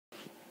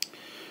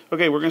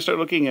Okay, we're going to start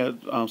looking at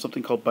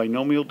something called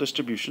binomial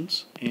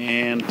distributions.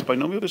 And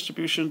binomial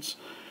distributions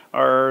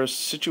are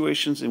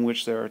situations in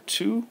which there are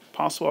two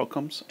possible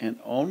outcomes and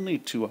only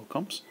two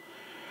outcomes.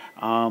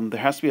 There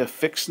has to be a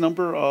fixed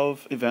number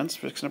of events,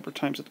 fixed number of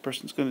times that the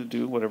person's going to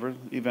do whatever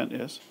the event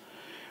is.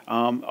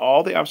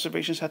 All the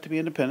observations have to be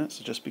independent,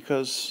 so just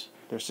because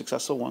they're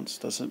successful once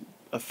doesn't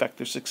affect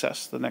their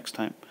success the next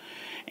time.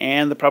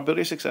 And the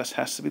probability of success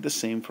has to be the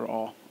same for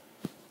all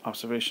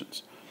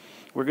observations.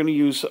 We're going to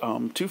use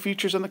two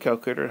features on the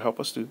calculator to help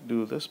us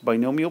do this: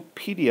 binomial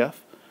PDF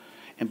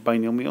and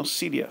binomial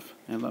CDF.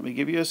 And let me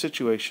give you a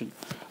situation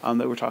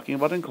that we're talking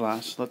about in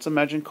class. Let's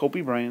imagine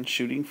Kobe Bryant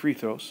shooting free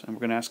throws, and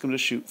we're going to ask him to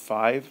shoot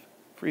 5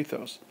 free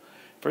throws.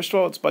 First of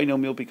all, it's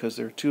binomial because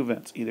there are two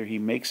events. Either he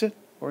makes it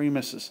or he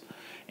misses.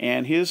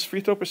 And his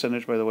free throw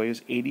percentage, by the way,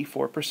 is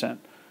 84%,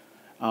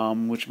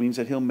 which means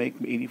that he'll make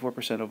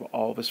 84% of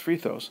all of his free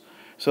throws.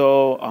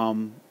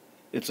 So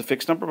it's a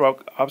fixed number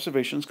of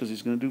observations because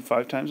he's going to do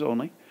 5 times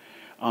only.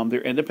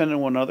 They're independent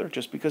of one another.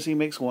 Just because he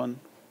makes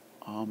one,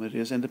 it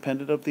is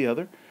independent of the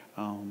other.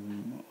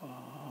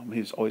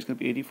 He's always going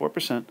to be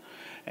 84%,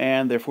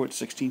 and therefore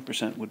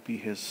 16% would be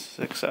his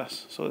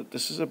success. So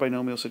this is a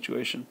binomial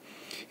situation.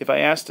 If I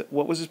asked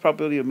what was his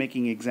probability of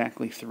making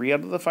exactly 3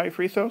 out of the 5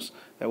 free throws,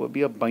 that would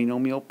be a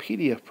binomial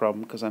PDF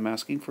problem because I'm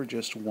asking for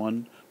just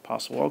one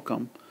possible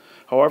outcome.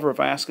 However,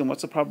 if I ask him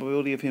what's the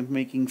probability of him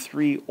making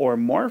 3 or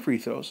more free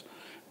throws,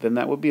 then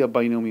that would be a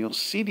binomial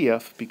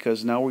CDF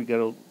because now we got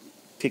to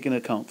take into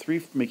account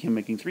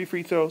making 3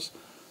 free throws,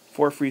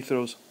 4 free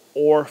throws,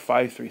 or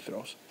 5 free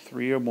throws.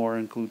 3 or more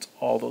includes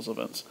all those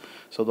events.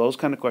 So those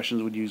kind of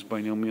questions would use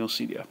binomial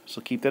CDF.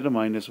 So keep that in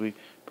mind as we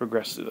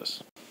progress through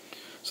this.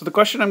 So the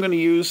question I'm going to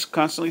use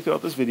constantly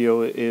throughout this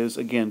video is,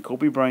 again,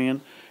 Kobe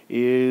Bryant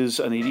is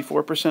an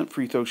 84%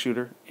 free throw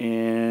shooter,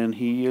 and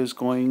he is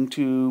going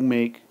to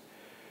make,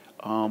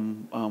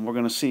 we're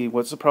going to see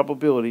what's the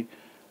probability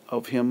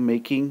of him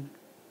making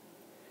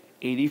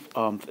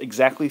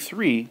exactly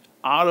 3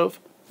 out of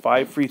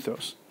 5 free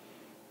throws.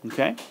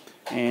 Okay?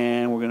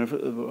 And we're going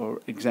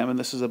to examine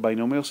this as a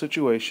binomial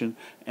situation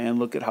and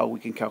look at how we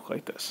can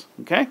calculate this.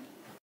 Okay?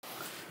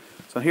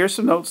 So here's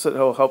some notes that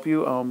will help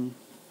you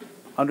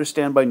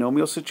understand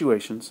binomial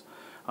situations.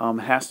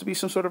 It has to be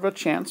some sort of a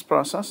chance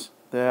process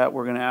that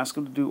we're going to ask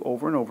them to do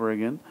over and over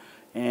again.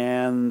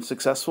 And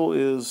successful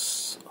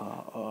is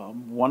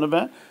one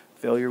event,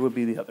 failure would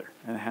be the other.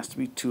 And it has to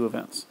be 2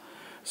 events.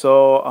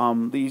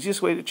 So the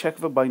easiest way to check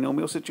if a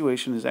binomial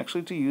situation is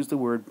actually to use the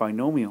word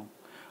binomial.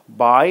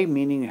 Bi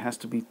meaning it has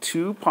to be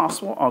 2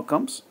 possible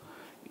outcomes,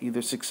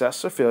 either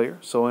success or failure.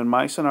 So in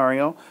my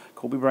scenario,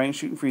 Kobe Bryant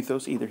shooting free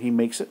throws, either he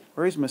makes it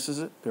or he misses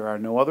it. There are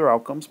no other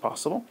outcomes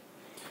possible.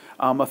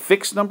 A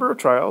fixed number of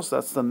trials,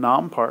 that's the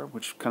nom part,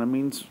 which kind of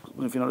means,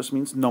 if you notice,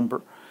 means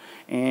number.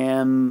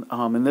 And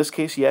in this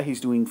case, yeah, he's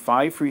doing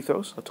 5 free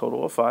throws, a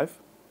total of 5.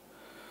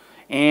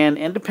 And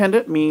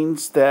independent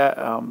means that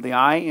the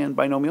I in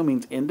binomial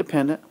means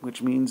independent,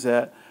 which means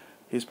that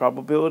his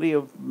probability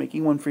of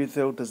making 1 free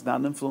throw does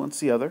not influence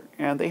the other.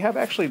 And they have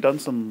actually done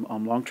some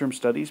long-term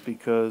studies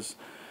because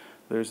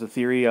there's a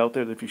theory out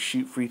there that if you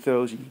shoot free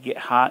throws and you get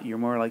hot, you're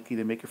more likely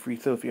to make a free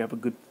throw if you have a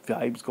good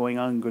vibes going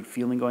on, good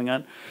feeling going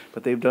on.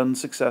 But they've done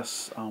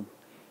studies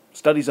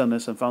on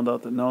this and found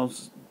out that no,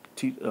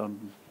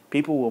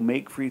 people will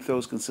make free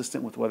throws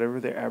consistent with whatever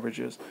their average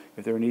is.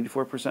 If they're an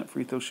 84%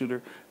 free throw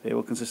shooter, they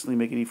will consistently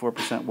make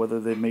 84% whether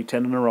they've made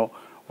 10 in a row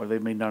or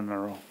they've made none in a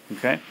row.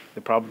 Okay?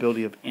 The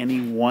probability of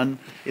any one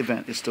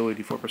event is still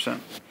 84%.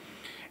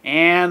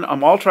 And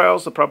all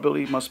trials, the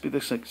probability must be the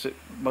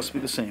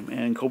same.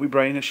 And Kobe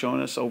Bryant has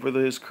shown us over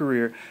his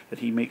career that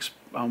he makes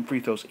free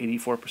throws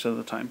 84% of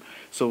the time.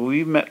 So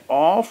we've met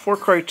all 4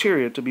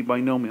 criteria to be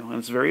binomial. And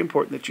it's very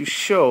important that you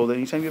show that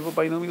anytime you have a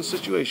binomial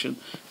situation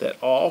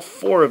that all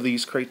 4 of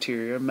these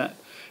criteria are met.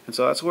 And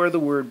so that's where the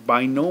word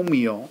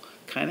binomial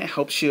kind of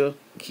helps you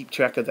keep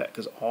track of that,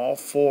 because all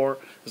 4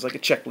 is like a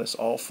checklist.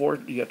 All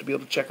 4, you have to be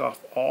able to check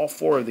off all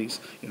 4 of these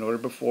in order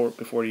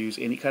before you use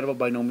any kind of a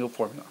binomial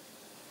formula.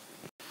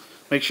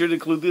 Make sure to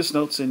include these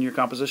notes in your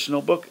composition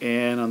notebook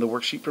and on the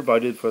worksheet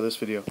provided for this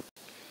video.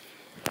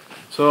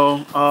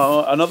 So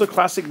another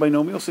classic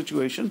binomial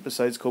situation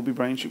besides Kobe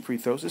Bryant shoot free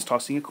throws is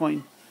tossing a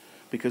coin,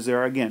 because there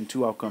are, again,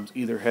 2 outcomes,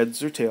 either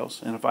heads or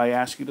tails. And if I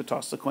ask you to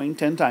toss the coin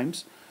 10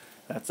 times,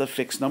 that's a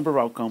fixed number of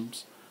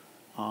outcomes.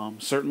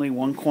 Certainly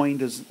one coin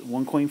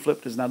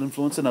flip does not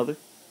influence another.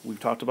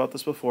 We've talked about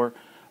this before.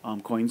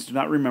 Coins do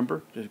not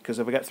remember, because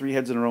if I got 3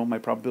 heads in a row, my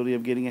probability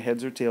of getting a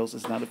heads or tails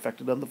is not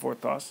affected on the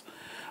 4th toss.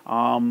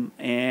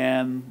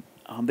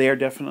 They are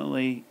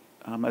definitely,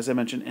 as I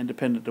mentioned,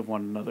 independent of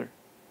one another.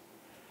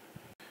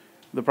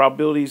 The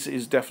probabilities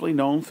is definitely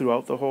known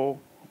throughout the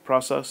whole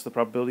process. The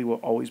probability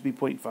will always be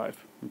 0.5.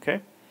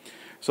 Okay?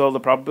 So the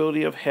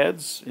probability of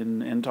heads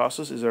in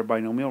tosses is our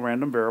binomial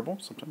random variable.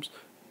 Sometimes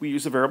we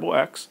use the variable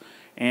x.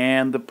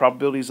 And the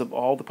probabilities of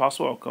all the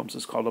possible outcomes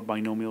is called a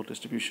binomial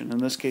distribution. In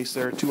this case,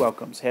 there are 2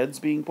 outcomes, heads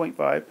being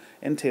 0.5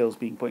 and tails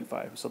being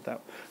 0.5. So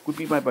that would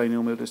be my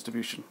binomial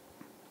distribution.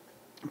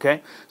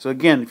 Okay, so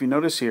again, if you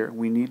notice here,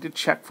 we need to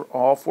check for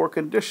all four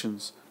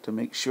conditions to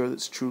make sure that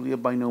it's truly a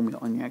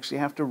binomial. And you actually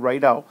have to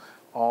write out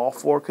all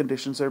four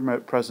conditions that are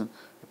present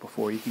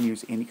before you can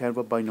use any kind of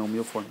a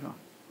binomial formula.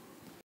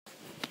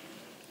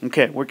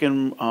 Okay, we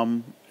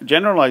can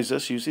generalize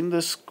this using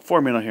this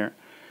formula here.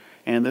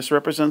 And this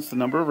represents the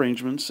number of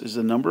arrangements, is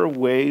the number of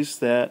ways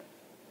that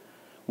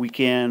we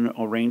can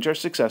arrange our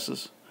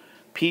successes.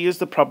 P is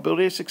the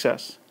probability of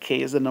success.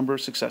 K is the number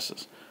of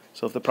successes.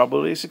 So if the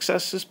probability of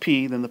success is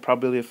P, then the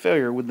probability of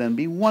failure would then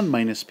be 1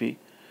 minus P.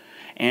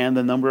 And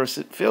the number of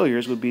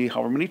failures would be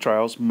however many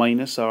trials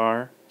minus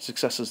our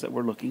successes that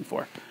we're looking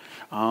for.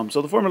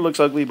 So the formula looks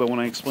ugly, but when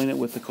I explain it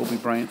with the Kobe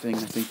Bryant thing, I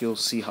think you'll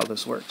see how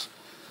this works.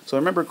 So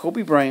remember,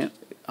 Kobe Bryant,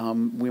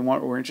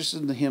 we're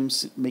interested in him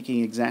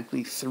making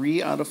exactly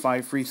 3 out of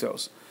 5 free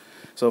throws.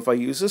 So if I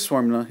use this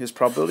formula, his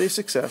probability of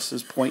success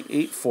is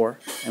 0.84,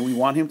 and we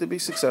want him to be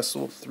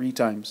successful 3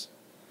 times.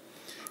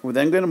 We're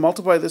then going to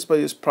multiply this by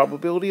his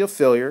probability of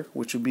failure,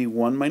 which would be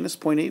 1 minus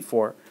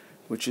 0.84,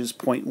 which is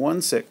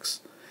 0.16.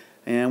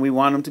 And we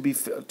want him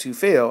to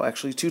fail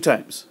actually 2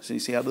 times. So you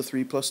see how the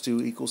 3 plus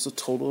 2 equals the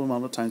total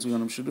amount of times we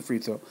want him to shoot a free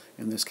throw,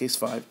 in this case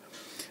 5.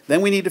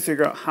 Then we need to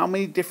figure out how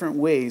many different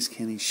ways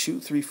can he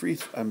shoot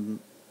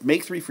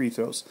make 3 free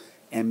throws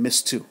and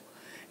miss 2.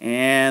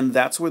 And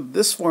that's where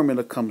this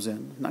formula comes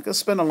in. I'm not going to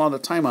spend a lot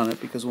of time on it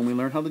because when we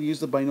learn how to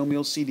use the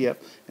binomial CDF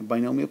and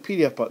binomial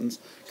PDF buttons,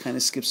 kind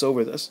of skips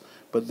over this.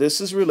 But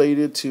this is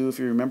related to, if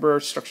you remember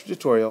our structure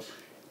tutorial,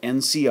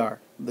 NCR,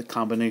 the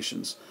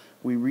combinations.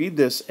 We read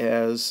this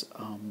as,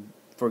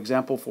 for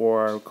example,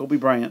 for Kobe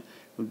Bryant,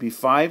 would be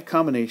 5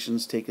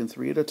 combinations taken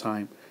 3 at a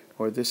time,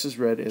 or this is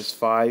read as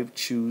 5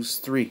 choose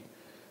 3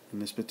 in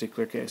this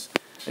particular case.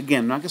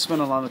 Again, I'm not going to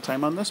spend a lot of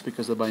time on this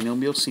because the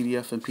binomial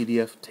CDF and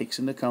PDF takes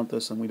into account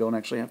this, and we don't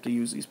actually have to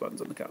use these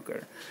buttons on the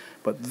calculator.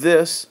 But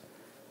this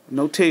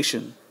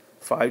notation,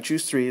 5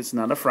 choose 3, it's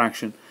not a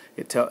fraction.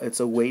 It's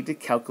a way to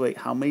calculate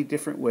how many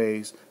different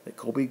ways that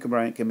Kobe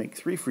Bryant can make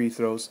 3 free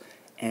throws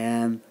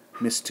and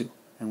miss 2.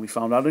 And we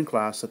found out in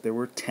class that there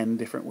were 10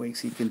 different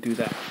ways he can do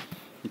that.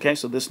 Okay,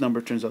 so this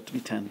number turns out to be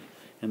 10.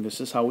 And this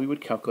is how we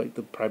would calculate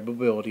the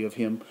probability of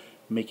him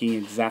making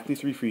exactly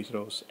 3 free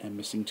throws and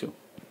missing 2.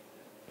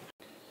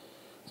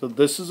 So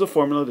this is a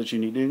formula that you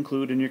need to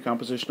include in your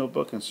composition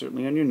notebook and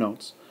certainly on your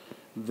notes.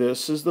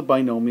 This is the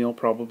binomial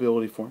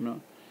probability formula.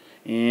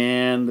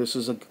 And this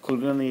is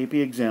included on the AP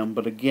exam,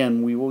 but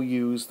again, we will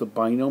use the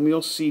binomial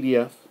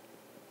CDF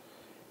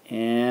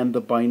and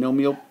the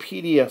binomial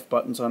PDF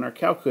buttons on our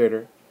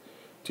calculator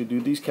to do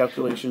these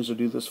calculations or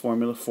do this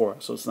formula for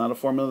us. So it's not a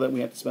formula that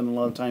we have to spend a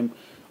lot of time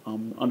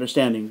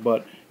understanding,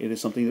 but it is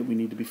something that we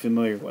need to be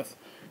familiar with.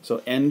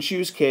 So N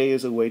choose K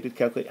is a way to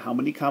calculate how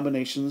many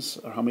combinations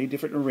or how many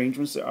different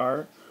arrangements there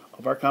are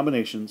of our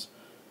combinations.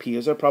 P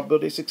is our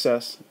probability of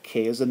success.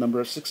 K is the number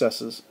of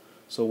successes.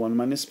 So 1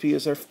 minus P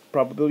is our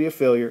probability of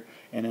failure,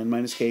 and N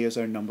minus K is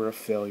our number of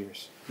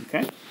failures.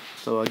 Okay?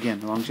 So again,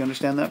 as long as you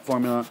understand that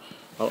formula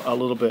a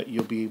little bit,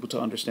 you'll be able to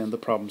understand the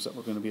problems that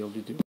we're going to be able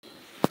to do.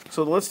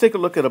 So let's take a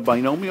look at a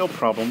binomial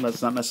problem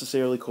that's not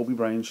necessarily Kobe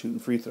Bryant shooting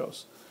free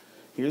throws.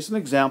 Here's an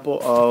example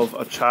of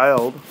a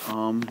child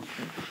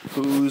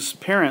whose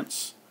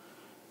parents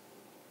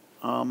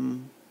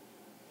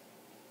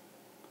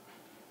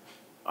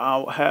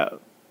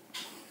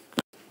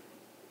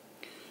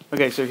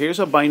Okay, so here's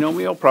a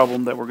binomial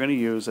problem that we're going to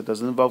use that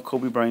doesn't involve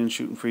Kobe Bryant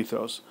shooting free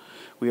throws.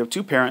 We have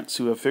 2 parents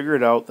who have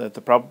figured out that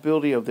the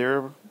probability of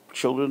their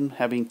children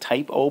having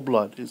type O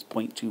blood is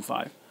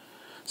 0.25.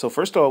 So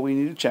first of all, we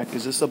need to check,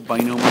 is this a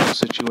binomial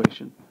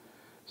situation?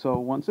 So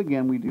once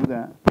again, we do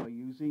that by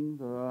using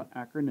the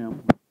acronym,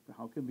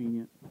 how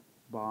convenient,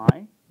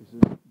 by,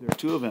 there are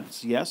 2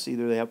 events. Yes,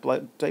 either they have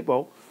type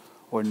O,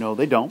 or no,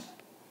 they don't.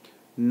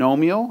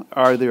 Nomial,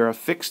 are there a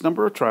fixed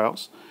number of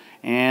trials?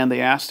 And they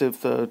asked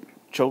if the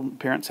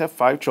parents have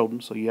 5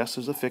 children, so yes,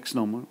 there's a fixed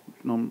number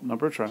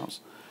of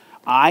trials.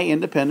 I,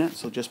 independent,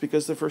 so just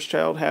because the first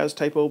child has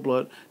type O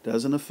blood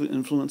doesn't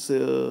influence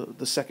the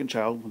second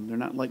child. They're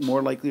not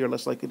more likely or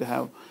less likely to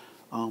have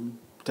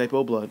type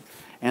O blood.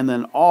 And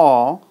then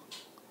all,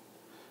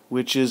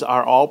 which is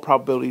are all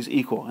probabilities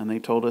equal? And they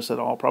told us that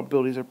all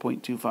probabilities are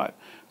 0.25.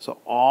 So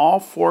all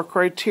 4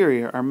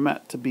 criteria are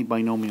met to be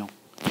binomial.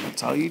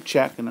 That's how you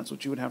check, and that's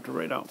what you would have to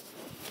write out.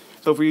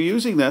 So if we're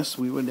using this,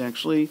 we would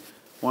actually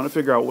want to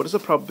figure out what is the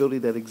probability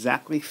that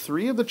exactly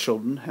 3 of the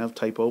children have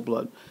type O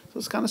blood. So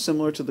it's kind of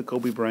similar to the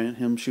Kobe Bryant,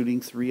 him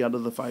shooting 3 out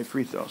of the 5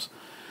 free throws.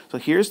 So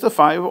here's the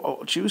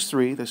 5 choose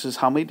 3. This is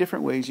how many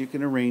different ways you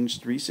can arrange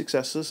 3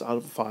 successes out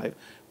of 5,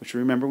 which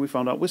remember we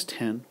found out was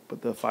 10,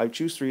 but the 5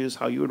 choose 3 is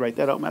how you would write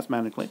that out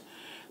mathematically.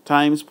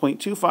 Times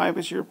 0.25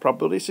 is your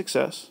probability of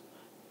success.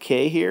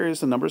 K here is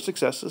the number of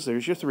successes.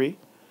 There's your 3.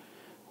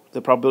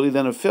 The probability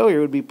then of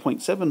failure would be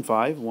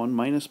 0.75, 1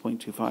 minus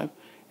 0.25,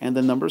 and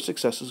the number of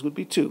successes would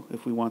be 2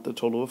 if we want the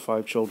total of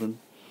 5 children.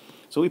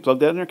 So we plug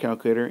that in our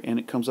calculator, and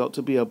it comes out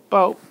to be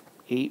about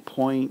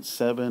 8.7,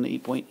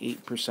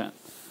 8.8%.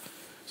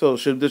 So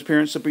should the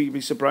parents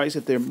be surprised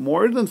if they're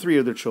more than 3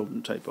 of their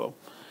children type O?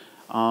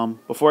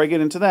 Before I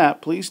get into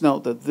that, please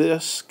note that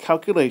this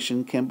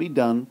calculation can be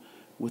done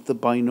with the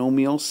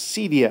binomial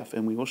CDF,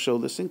 and we will show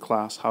this in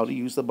class, how to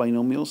use the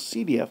binomial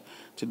CDF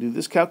to do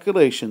this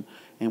calculation,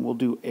 and we'll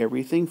do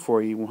everything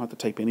for you. You won't have to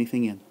type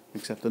anything in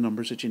except the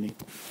numbers that you need.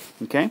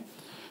 Okay?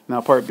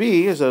 Now part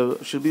B is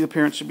the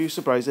parents should be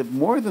surprised if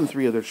more than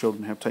 3 of their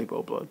children have type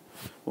O blood.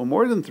 Well,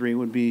 more than 3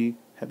 would be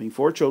having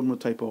 4 children with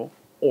type O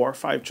or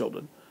 5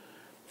 children.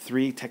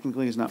 3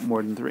 technically is not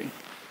more than 3.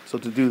 So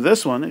to do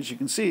this one, as you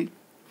can see,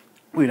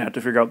 we'd have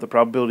to figure out the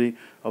probability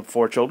of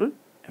 4 children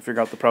and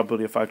figure out the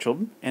probability of 5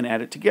 children and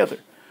add it together.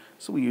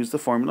 So we use the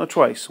formula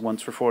twice,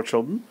 once for 4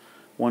 children,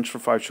 once for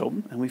 5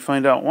 children, and we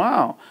find out,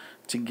 wow,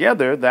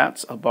 together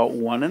that's about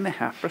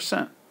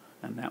 1.5%.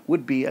 And that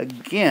would be,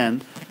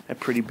 again, a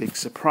pretty big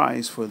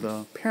surprise for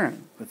the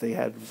parent. If they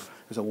had,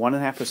 there's a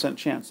 1.5%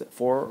 chance that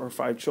 4 or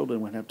 5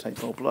 children would have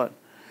type O blood.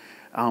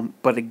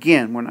 But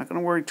again, we're not going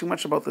to worry too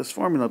much about this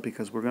formula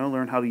because we're going to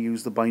learn how to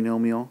use the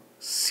binomial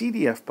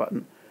CDF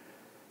button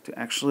to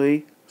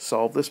actually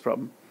solve this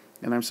problem.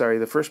 And I'm sorry,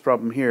 the first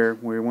problem here,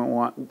 where we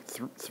want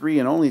 3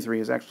 and only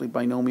 3, is actually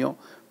binomial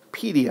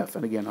PDF.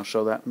 And again, I'll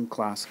show that in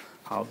class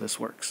how this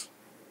works.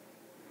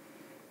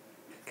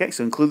 Okay,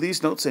 so include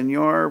these notes in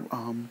your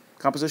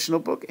composition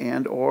notebook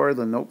and or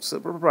the notes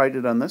that were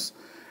provided on this.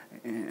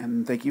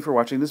 And thank you for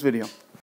watching this video.